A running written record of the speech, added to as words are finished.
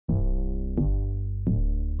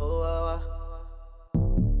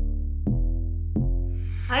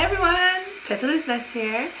Hi everyone, Petalisbless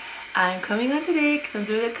here. I'm coming on today because I'm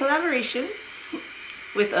doing a collaboration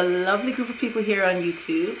with a lovely group of people here on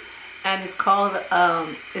YouTube, and it's called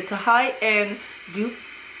it's a high-end dupe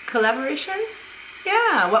collaboration.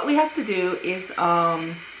 Yeah, what we have to do is go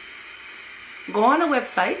on a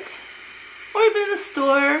website or even in a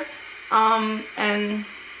store and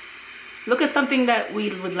look at something that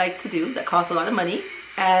we would like to do that costs a lot of money,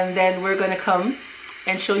 and then we're gonna come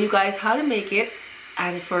and show you guys how to make it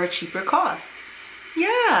and for a cheaper cost.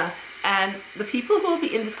 Yeah, and the people who will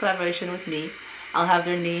be in this collaboration with me, I'll have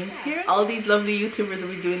their names here. All these lovely YouTubers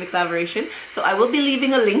will be doing the collaboration, so I will be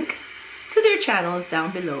leaving a link to their channels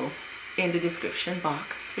down below in the description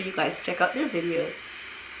box for you guys to check out their videos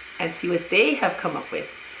and see what they have come up with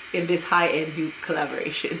in this high-end dupe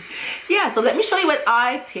collaboration. Yeah, so let me show you what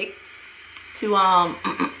I picked to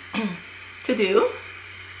to do.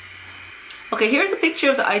 Okay, here's a picture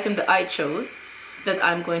of the item that I chose that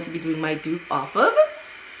I'm going to be doing my dupe off of.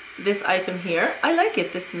 This item here, I like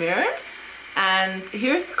it, this mirror. And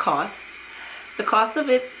here's the cost. The cost of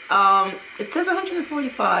it, it says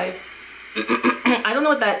 145. I don't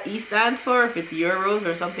know what that E stands for, if it's euros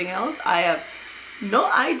or something else. I have no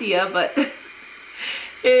idea, but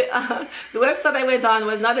the website I went on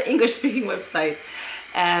was not an English speaking website.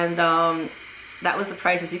 And that was the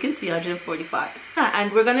price, as you can see, 145.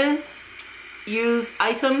 And we're gonna use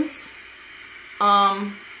items.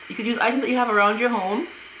 You could use items that you have around your home.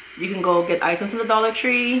 You can go get items from the Dollar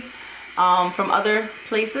Tree, from other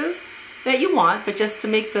places that you want, but just to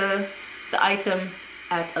make the item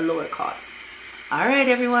at a lower cost. All right,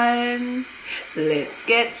 everyone, let's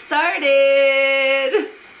get started.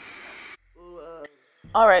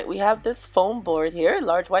 All right, we have this foam board here,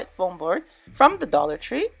 large white foam board from the Dollar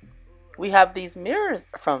Tree. We have these mirrors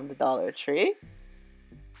from the Dollar Tree.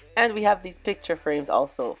 And we have these picture frames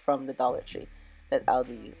also from the Dollar Tree that I'll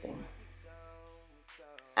be using.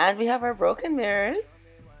 And we have our broken mirrors.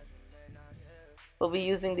 We'll be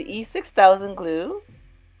using the E6000 glue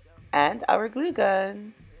and our glue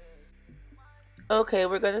gun. Okay,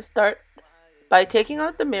 we're going to start by taking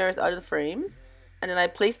out the mirrors out of the frames, and then I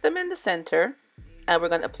place them in the center, and we're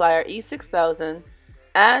going to apply our E6000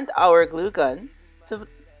 and our glue gun to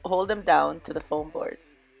hold them down to the foam board.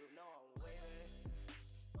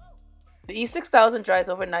 The E6000 dries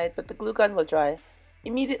overnight, but the glue gun will dry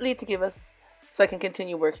immediately to give us, so I can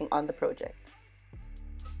continue working on the project.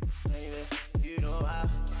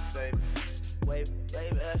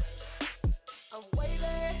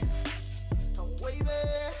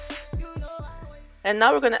 And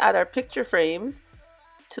now we're going to add our picture frames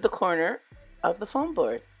to the corner of the foam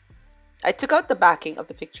board. I took out the backing of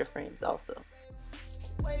the picture frames also.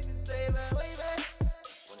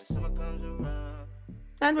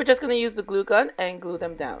 And we're just going to use the glue gun and glue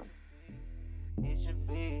them down.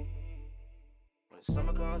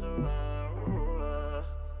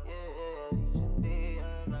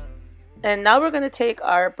 And now we're going to take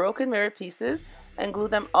our broken mirror pieces and glue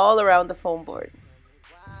them all around the foam board.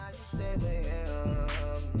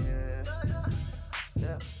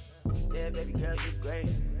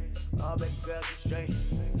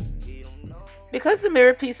 Because the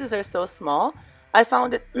mirror pieces are so small, I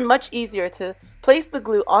found it much easier to place the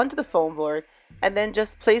glue onto the foam board and then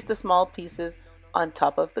just place the small pieces on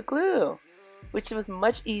top of the glue, which was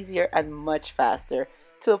much easier and much faster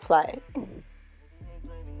to apply.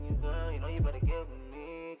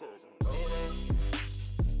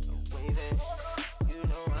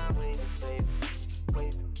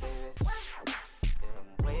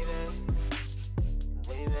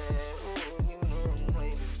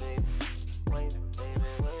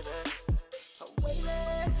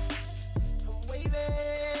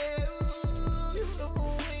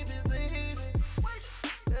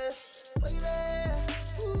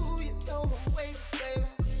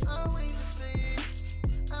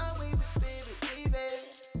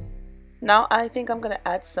 Now I think I'm going to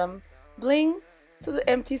add some bling to the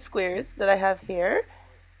empty squares that I have here,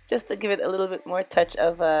 just to give it a little bit more touch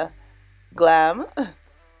of glam.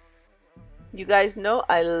 You guys know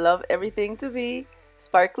I love everything to be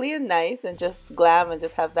sparkly and nice and just glam and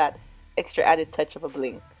just have that extra added touch of a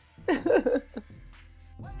bling.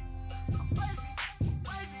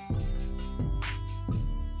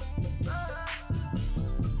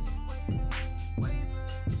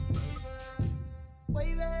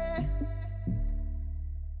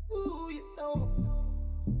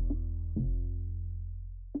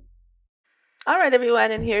 Alright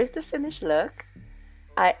everyone, and here's the finished look.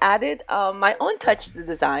 I added my own touch to the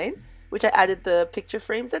design, which I added the picture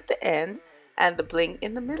frames at the end and the bling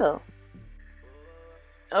in the middle.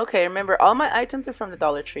 Okay, remember all my items are from the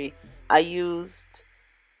Dollar Tree. I used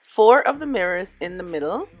 4 of the mirrors in the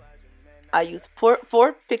middle. I used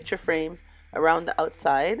four picture frames around the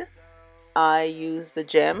outside. I used the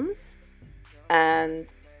gems,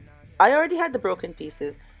 and I already had the broken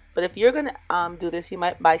pieces. But if you're gonna do this, you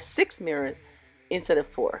might buy 6 mirrors instead of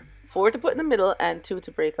 4. 4 to put in the middle and 2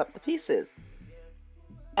 to break up the pieces.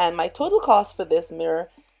 And my total cost for this mirror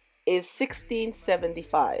is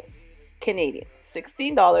 $16.75 Canadian.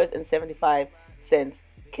 $16.75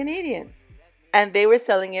 Canadian. And they were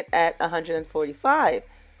selling it at $145,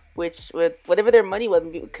 which with whatever their money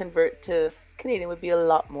would convert to Canadian would be a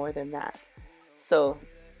lot more than that. So,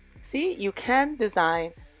 see, you can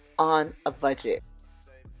design on a budget.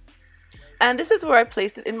 And this is where I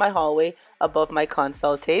placed it in my hallway above my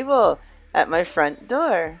console table at my front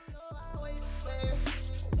door.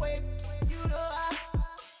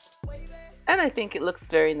 And I think it looks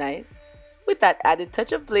very nice with that added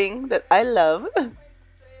touch of bling that I love.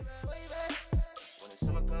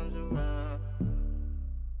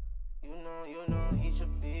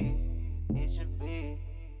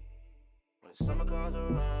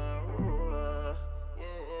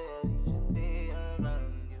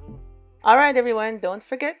 Alright everyone, don't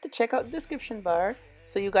forget to check out the description bar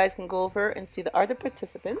so you guys can go over and see the other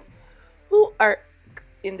participants who are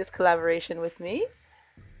in this collaboration with me.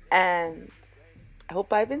 And I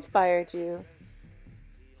hope I've inspired you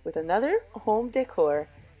with another home decor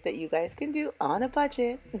that you guys can do on a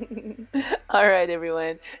budget. Alright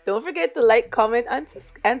everyone, don't forget to like, comment, and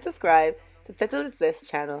subscribe to Petalisbless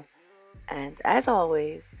channel. And as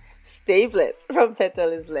always, stay blessed from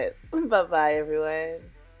Petalisbless. Bye bye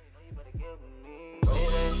everyone.